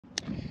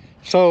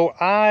So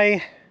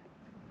I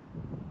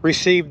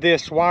received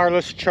this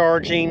wireless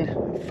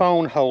charging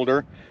phone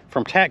holder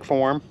from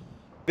Tackform.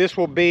 This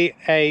will be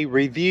a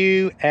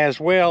review as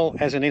well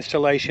as an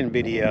installation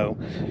video.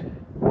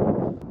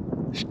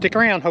 Stick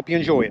around, hope you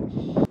enjoy it.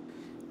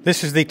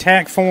 This is the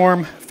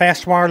Tackform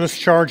fast wireless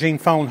charging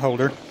phone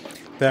holder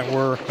that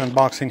we're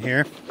unboxing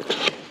here.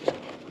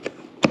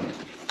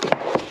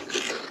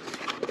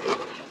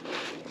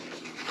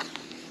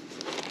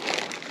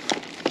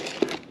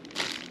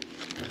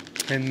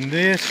 And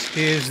this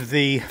is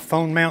the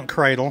phone mount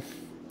cradle,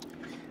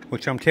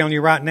 which I'm telling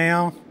you right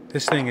now,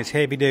 this thing is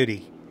heavy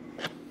duty.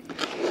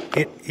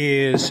 It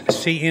is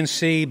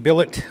CNC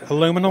billet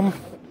aluminum,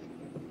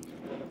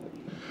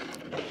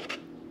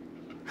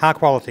 high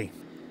quality.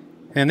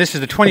 And this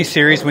is the 20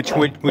 series, which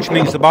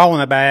means the ball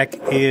in the back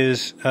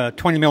is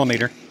 20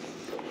 millimeter,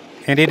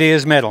 and it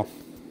is metal.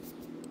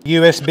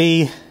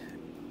 USB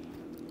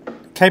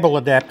cable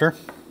adapter,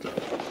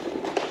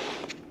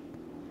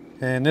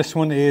 and this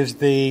one is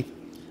the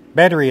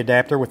battery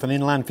adapter with an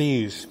inline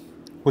fuse,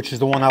 which is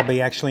the one I'll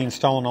be actually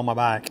installing on my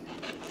bike.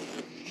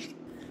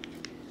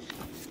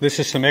 This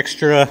is some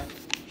extra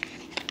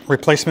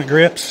replacement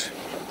grips.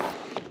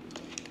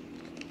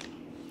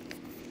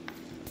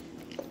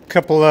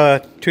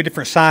 Two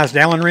different sized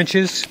Allen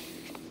wrenches.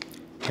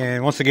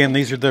 And once again,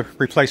 these are the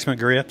replacement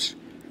grips.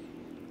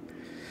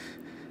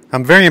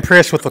 I'm very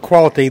impressed with the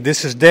quality.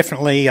 This is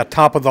definitely a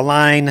top of the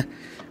line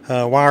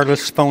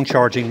wireless phone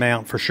charging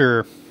mount for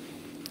sure.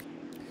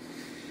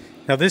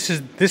 Now this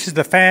is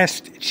the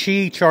fast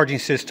Qi charging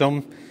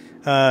system.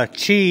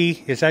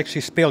 Qi is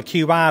actually spelled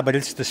QI, but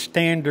it's the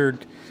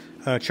standard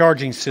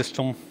charging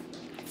system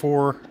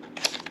for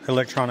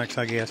electronics,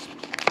 I guess.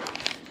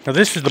 Now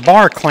this is the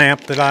bar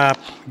clamp that I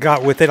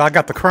got with it. I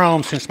got the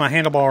chrome since my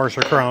handlebars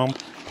are chrome.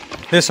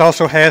 This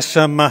also has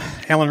some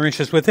Allen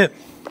wrenches with it.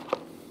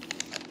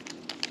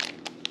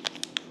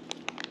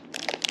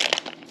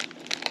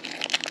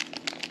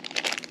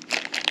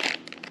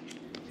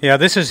 Yeah,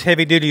 this is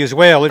heavy duty as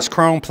well. It's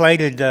chrome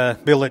plated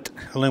billet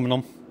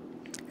aluminum,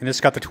 and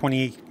it's got the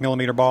 20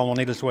 millimeter ball on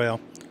it as well.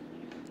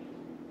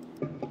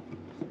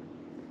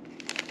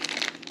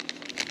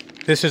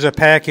 This is a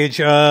package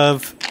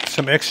of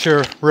some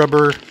extra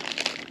rubber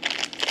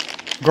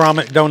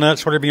grommet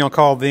donuts, whatever you want to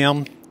call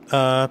them,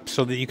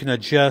 so that you can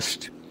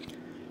adjust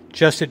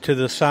it to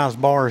the size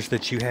bars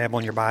that you have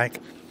on your bike.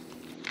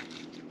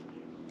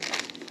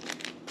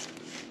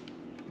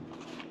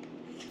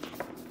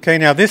 Okay,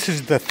 now this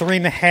is the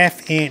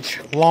 3.5 inch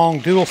long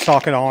dual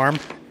socket arm.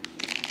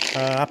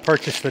 I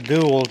purchased the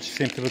dual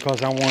simply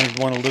because I wanted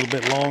one a little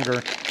bit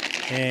longer.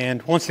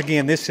 And once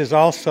again, this is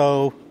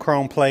also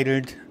chrome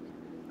plated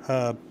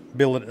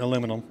billet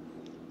aluminum.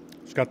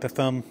 It's got the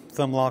thumb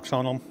locks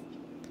on them,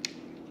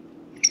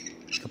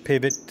 the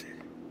pivot.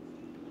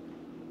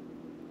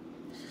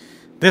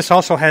 This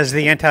also has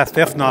the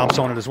anti-theft knobs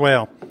on it as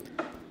well.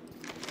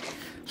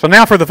 So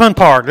now for the fun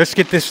part. Let's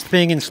get this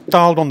thing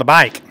installed on the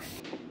bike.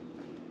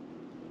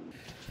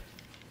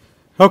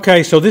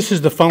 Okay, so this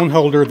is the phone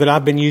holder that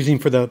I've been using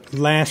for the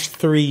last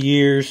 3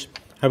 years.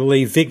 I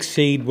believe Vic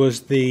Seed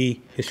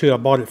is who I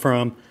bought it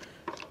from.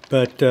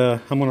 But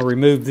I'm going to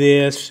remove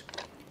this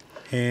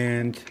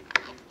and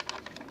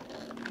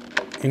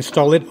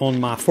install it on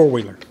my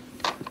four-wheeler.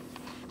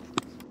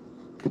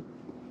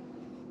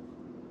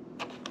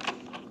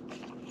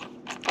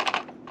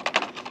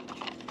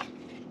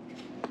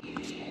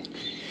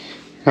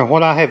 Now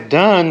what I have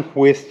done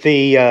with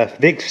the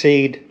Vic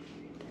Seed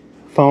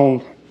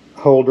phone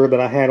holder that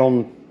I had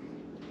on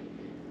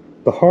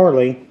the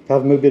Harley,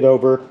 I've moved it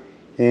over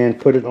and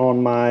put it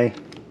on my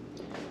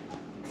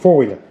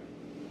four-wheeler.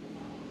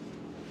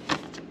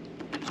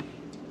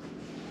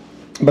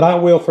 But I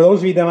will, for those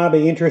of you that might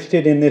be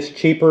interested in this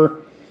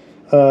cheaper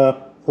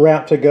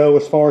route to go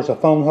as far as a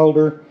phone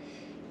holder,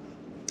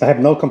 I have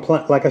no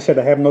complaint. Like I said,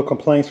 I have no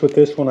complaints with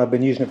this one. I've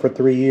been using it for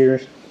 3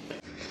 years.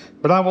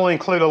 But I will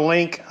include a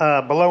link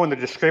below in the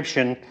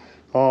description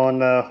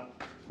on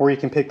where you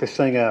can pick this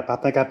thing up. I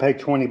think I paid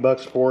 20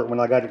 bucks for it when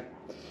I got it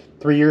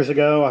 3 years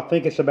ago. I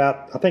think it's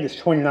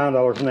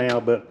 $29 now,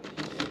 but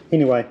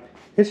anyway,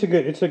 it's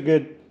a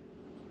good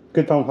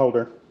phone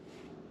holder.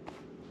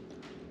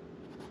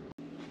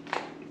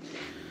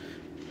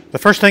 The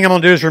first thing I'm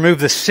going to do is remove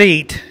the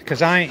seat,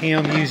 because I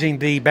am using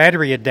the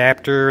battery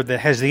adapter that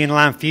has the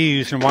inline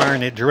fuse and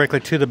wiring it directly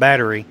to the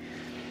battery.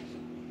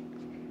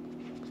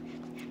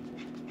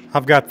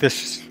 I've got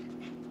this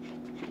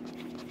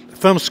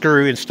thumb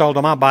screw installed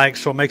on my bike,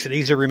 so it makes it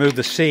easy to remove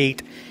the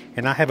seat.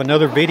 And I have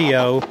another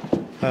video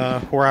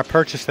where I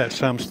purchased that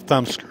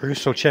thumb screw,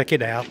 so check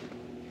it out.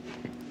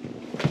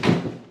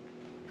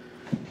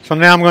 So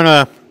now I'm going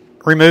to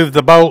remove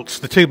the bolts,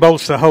 the two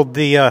bolts that hold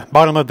the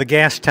bottom of the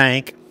gas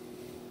tank.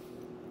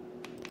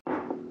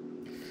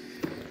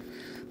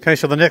 Okay,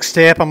 so the next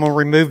step, I'm going to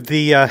remove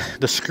the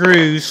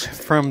screws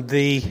from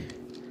the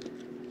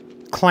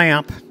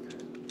clamp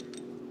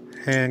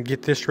and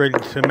get this ready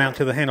to mount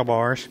to the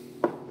handlebars.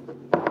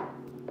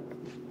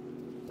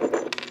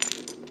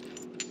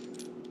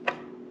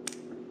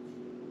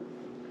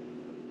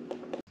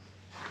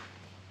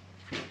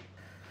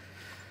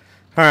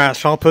 Alright,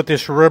 so I'll put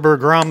this rubber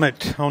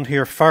grommet on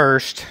here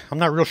first. I'm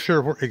not real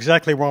sure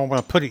exactly where I'm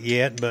going to put it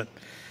yet, but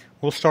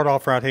we'll start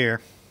off right here.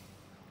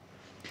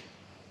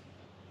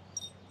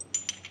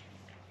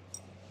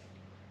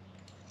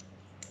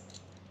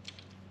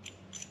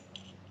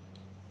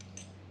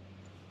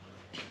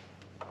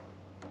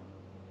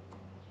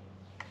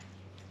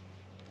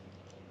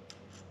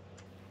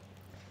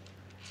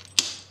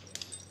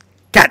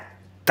 God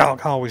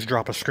dog, I always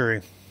drop a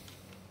screw.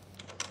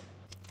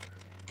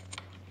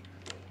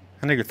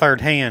 I need a third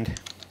hand.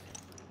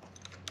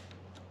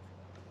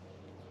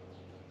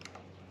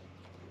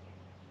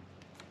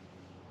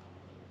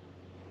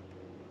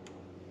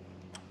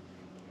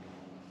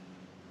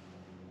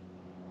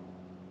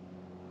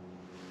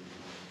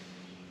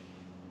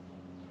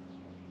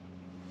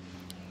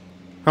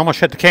 I almost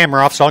shut the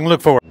camera off so I can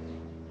look for it.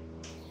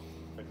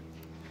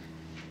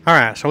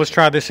 Alright, so let's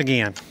try this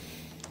again.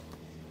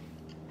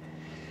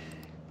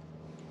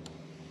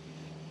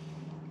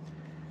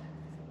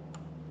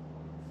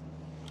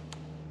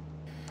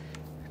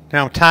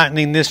 Now I'm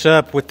tightening this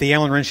up with the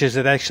Allen wrenches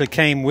that actually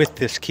came with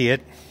this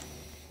kit.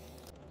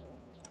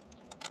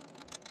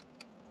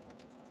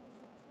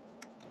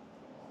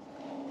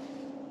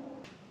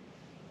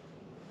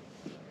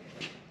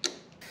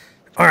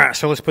 Alright,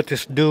 so let's put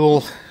this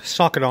dual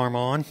socket arm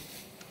on.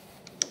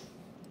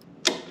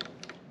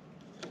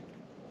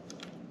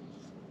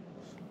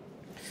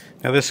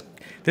 Now this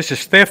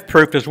is theft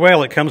proof as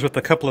well. It comes with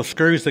a couple of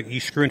screws that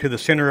you screw into the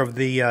center of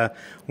the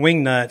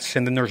wing nuts,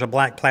 and then there's a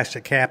black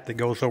plastic cap that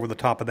goes over the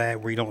top of that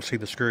where you don't see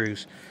the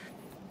screws.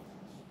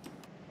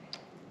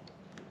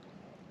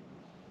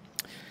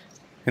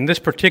 And this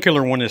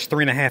particular one is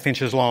 3.5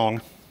 inches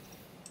long.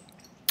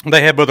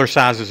 They have other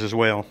sizes as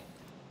well.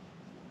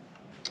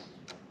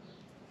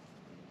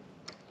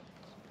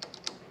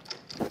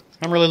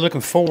 I'm really looking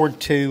forward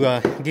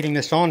to getting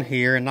this on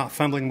here and not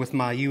fumbling with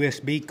my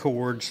USB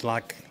cords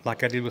like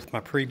I did with my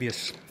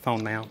previous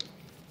phone mount.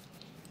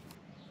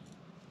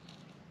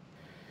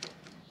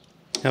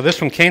 Now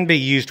this one can be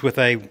used with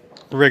a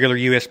regular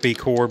USB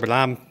cord, but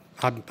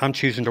I'm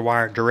choosing to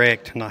wire it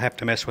direct and not have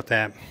to mess with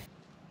that.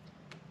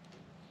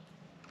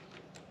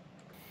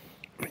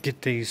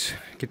 Get these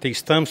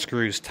thumb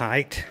screws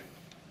tight.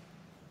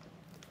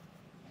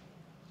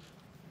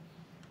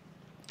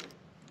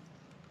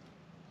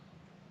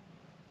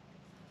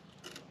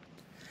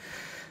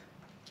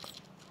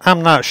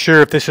 I'm not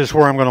sure if this is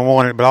where I'm going to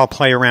want it, but I'll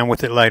play around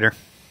with it later.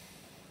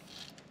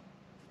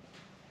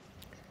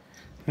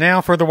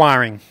 Now for the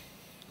wiring.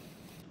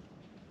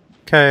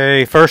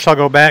 Okay, first I'll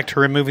go back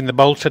to removing the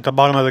bolts at the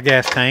bottom of the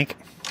gas tank.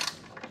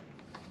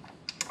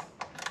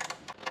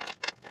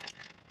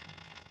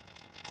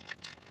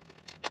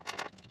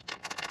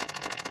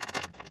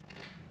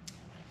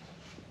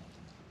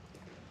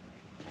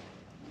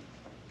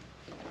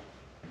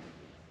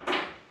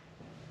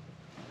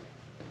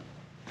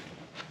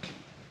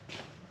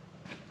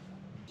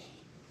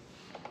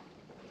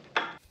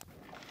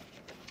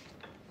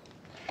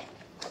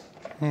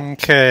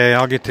 Okay,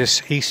 I'll get this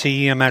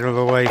ECM out of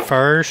the way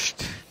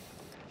first.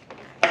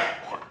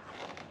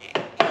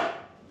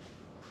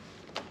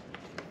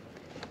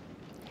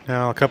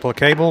 Now a couple of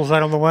cables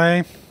out of the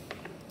way.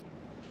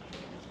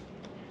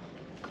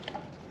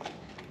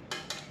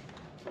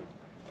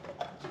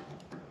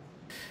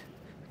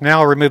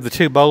 Now I'll remove the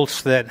two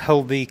bolts that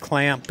hold the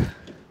clamp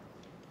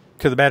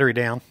to the battery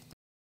down.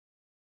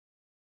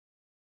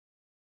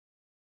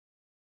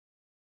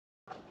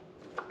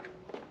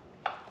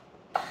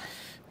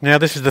 Now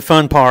this is the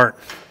fun part.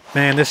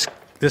 Man, this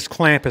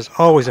clamp is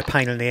always a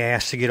pain in the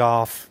ass to get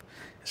off.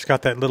 It's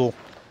got that little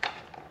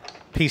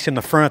piece in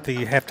the front that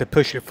you have to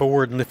push it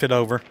forward and lift it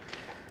over.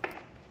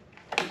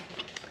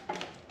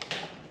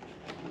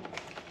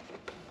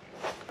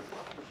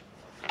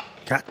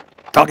 God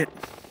dog it.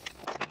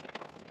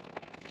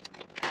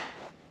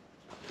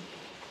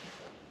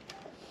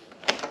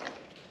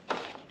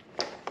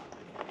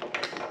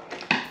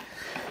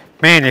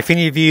 Man, if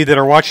any of you that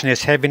are watching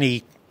this have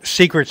any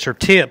secrets or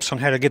tips on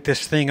how to get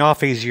this thing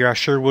off easier, I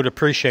sure would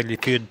appreciate it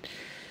if you'd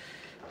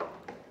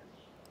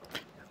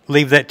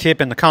leave that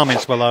tip in the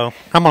comments below.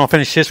 I'm going to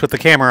finish this with the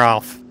camera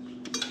off.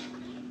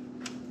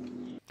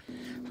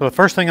 So the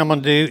first thing I'm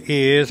going to do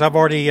is I'm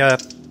going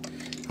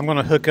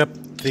to hook up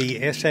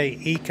the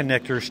SAE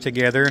connectors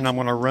together, and I'm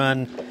going to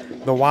run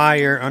the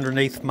wire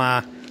underneath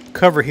my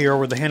cover here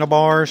over the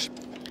handlebars,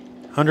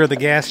 under the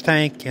gas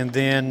tank, and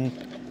then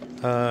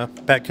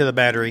back to the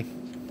battery.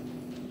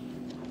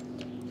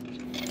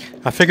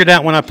 I figured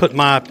out when I put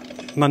my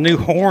new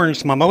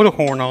horns, my motor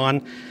horn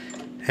on,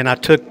 and I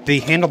took the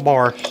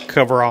handlebar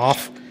cover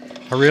off,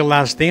 I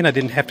realized then I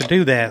didn't have to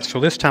do that. So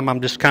this time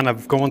I'm just kind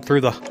of going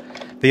through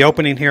the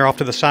opening here off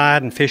to the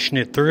side and fishing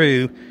it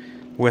through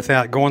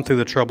without going through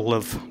the trouble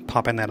of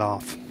popping that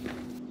off.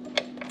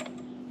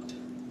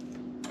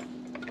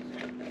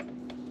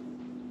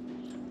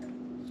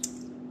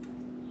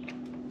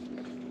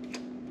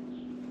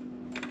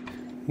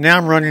 Now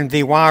I'm running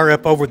the wire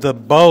up over the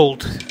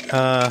bolt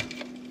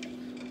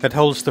that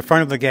holds the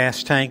front of the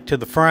gas tank to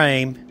the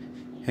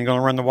frame, and going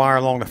to run the wire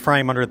along the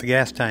frame under the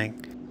gas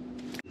tank.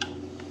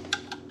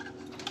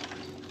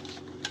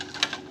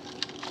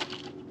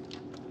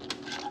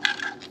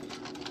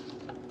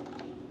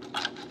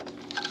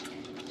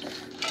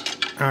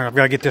 All right, I've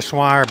got to get this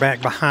wire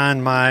back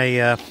behind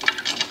my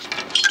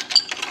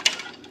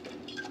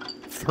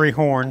 3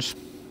 horns.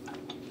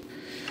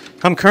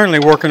 I'm currently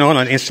working on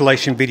an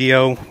installation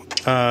video,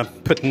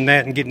 putting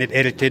that and getting it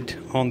edited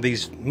on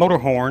these motor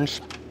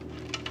horns.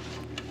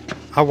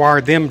 I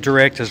wired them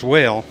direct as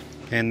well,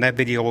 and that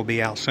video will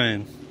be out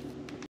soon.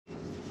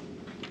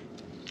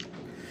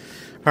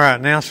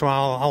 Alright, now so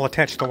I'll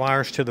attach the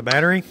wires to the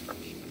battery,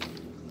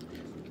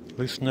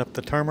 loosen up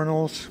the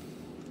terminals.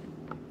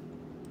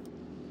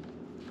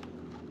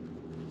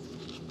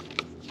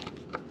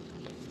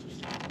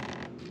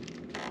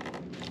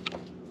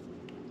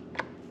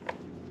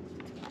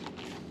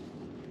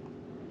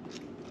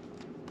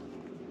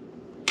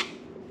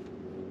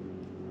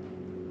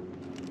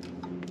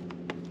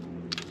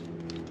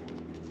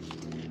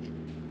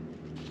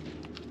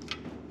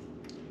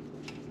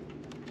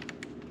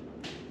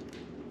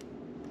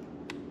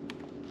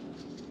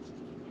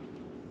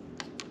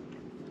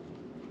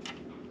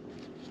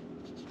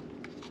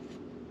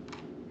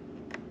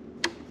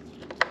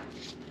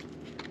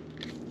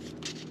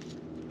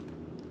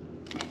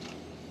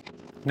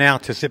 Now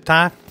to zip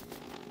tie.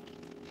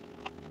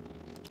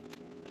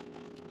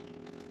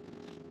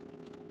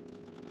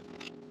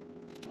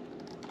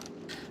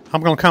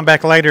 I'm going to come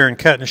back later and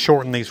cut and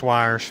shorten these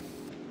wires.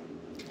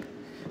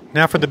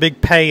 Now for the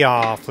big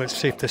payoff. Let's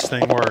see if this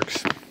thing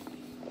works.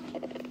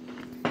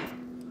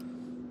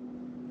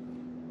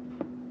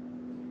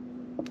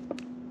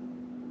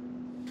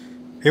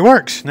 It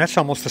works. And that's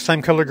almost the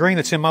same color green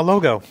that's in my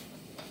logo.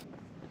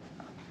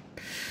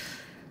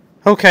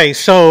 Okay,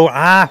 so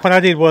what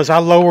I did was I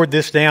lowered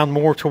this down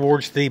more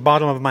towards the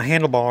bottom of my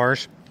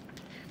handlebars,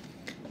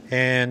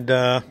 and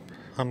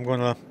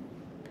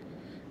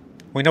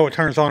we know it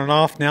turns on and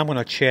off. Now I'm going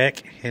to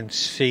check and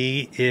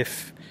see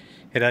if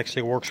it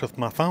actually works with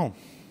my phone.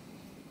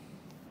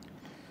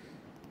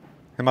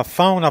 And my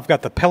phone, I've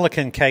got the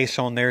Pelican case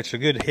on there. It's a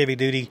good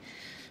heavy-duty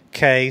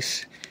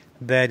case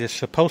that is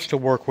supposed to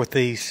work with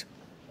these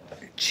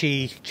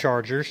Qi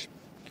chargers.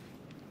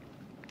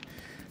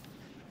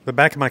 The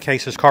back of my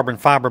case is carbon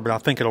fiber, but I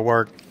think it'll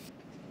work.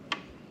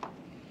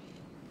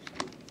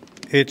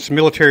 It's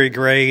military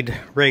grade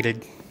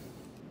rated.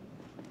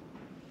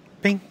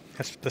 Bing.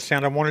 That's the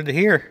sound I wanted to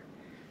hear.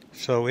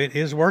 So it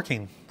is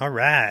working. All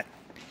right.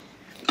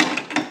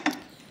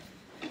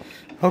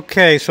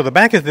 Okay, so the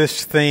back of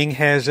this thing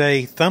has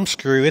a thumb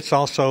screw. It's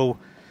also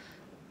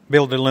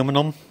built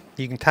aluminum.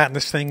 You can tighten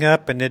this thing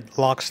up and it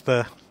locks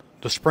the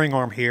spring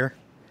arm here.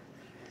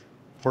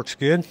 Works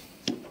good.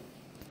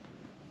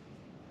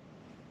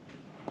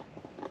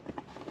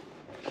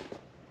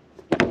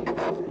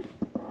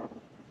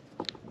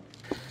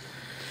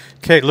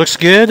 Okay, it looks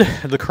good.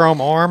 The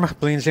chrome arm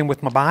blends in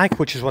with my bike,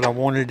 which is what I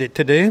wanted it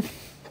to do.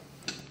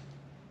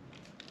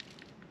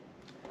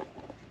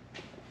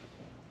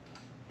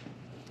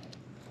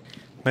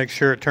 Make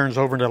sure it turns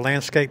over into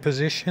landscape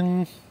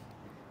position.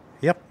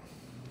 Yep.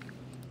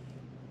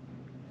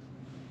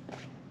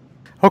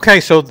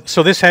 Okay, so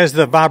this has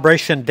the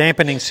vibration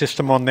dampening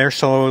system on there,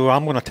 so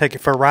I'm going to take it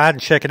for a ride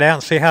and check it out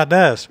and see how it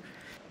does.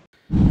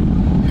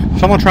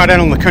 So I'm going to try it out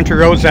on the country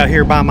roads out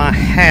here by my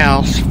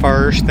house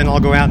first, then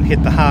I'll go out and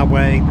hit the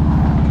highway.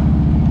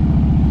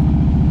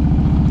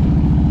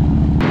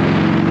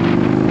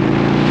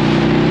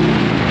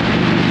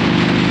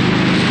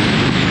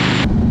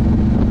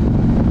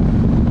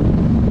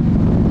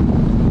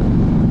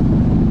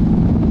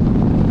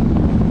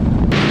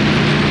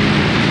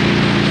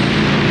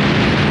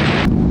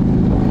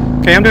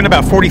 Okay, I'm doing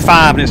about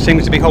 45 and it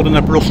seems to be holding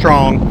up real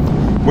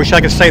strong. Wish I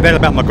could say that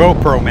about my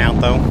GoPro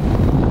mount though.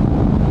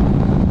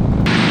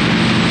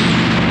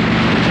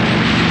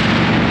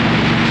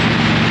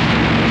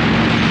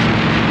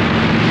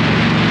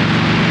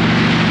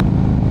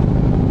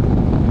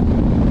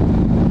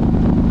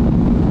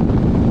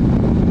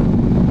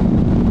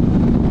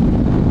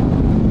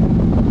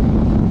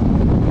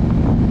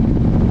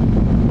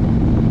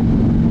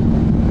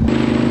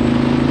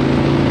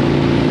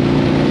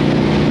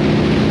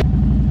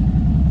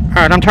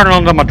 Alright, I'm turning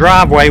onto my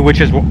driveway,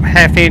 which is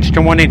 1/2 inch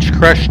to 1 inch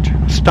crushed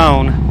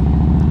stone.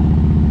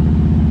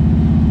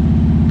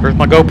 There's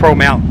my GoPro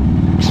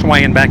mount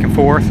swaying back and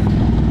forth.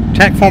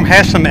 Tackform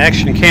has some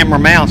action camera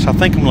mounts. I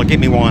think I'm going to get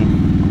me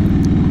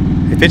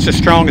one. If it's as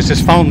strong as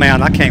this phone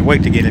mount, I can't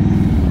wait to get it.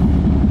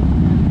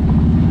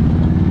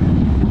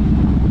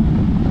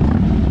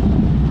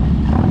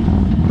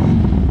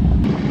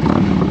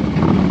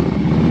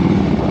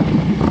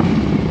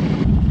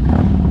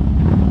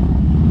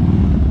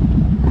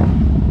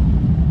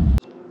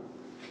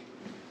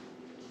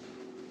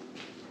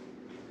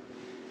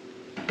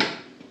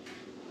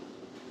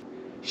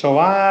 So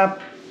I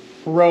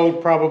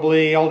rode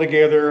probably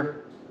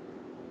altogether,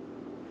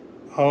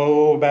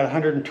 about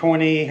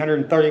 120,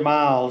 130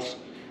 miles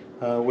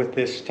with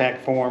this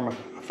Tackform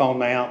phone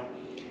mount,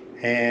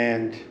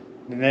 and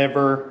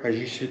never, as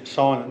you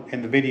saw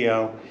in the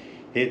video,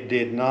 it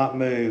did not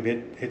move.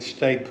 It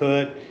stayed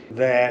put.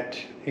 That,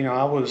 you know,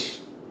 I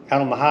was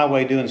out on the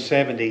highway doing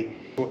 70.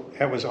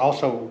 It was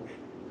also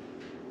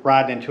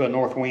riding into a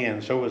north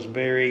wind, so it was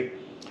very,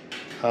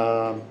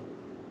 the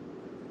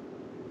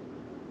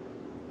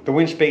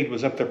wind speed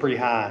was up there pretty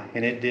high,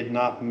 and it did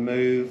not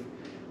move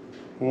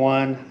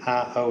one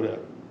iota.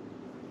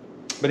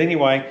 But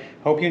anyway,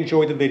 hope you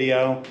enjoyed the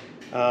video.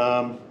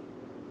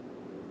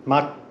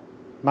 My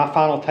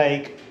final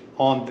take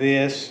on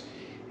this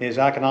is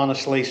I can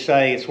honestly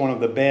say it's one of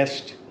the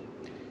best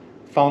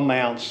phone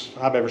mounts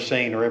I've ever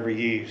seen or ever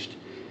used.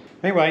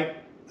 Anyway,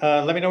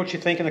 let me know what you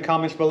think in the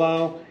comments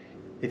below.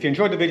 If you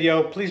enjoyed the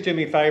video, please do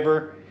me a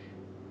favor.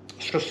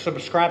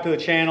 Subscribe to the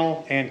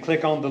channel and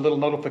click on the little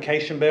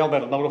notification bell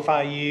that'll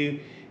notify you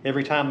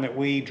every time that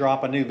we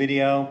drop a new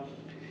video.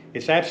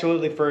 It's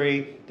absolutely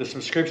free. The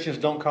subscriptions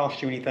don't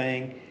cost you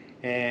anything,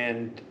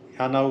 and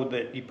I know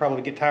that you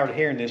probably get tired of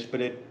hearing this,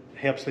 but it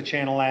helps the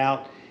channel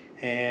out,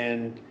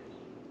 and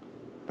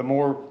the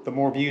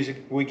more views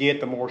we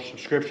get, the more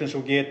subscriptions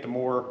we get, the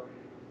more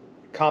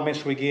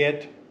comments we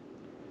get,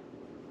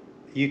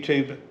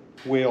 YouTube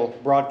will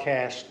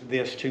broadcast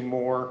this to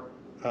more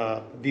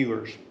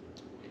viewers.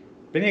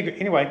 But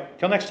anyway,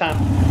 till next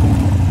time.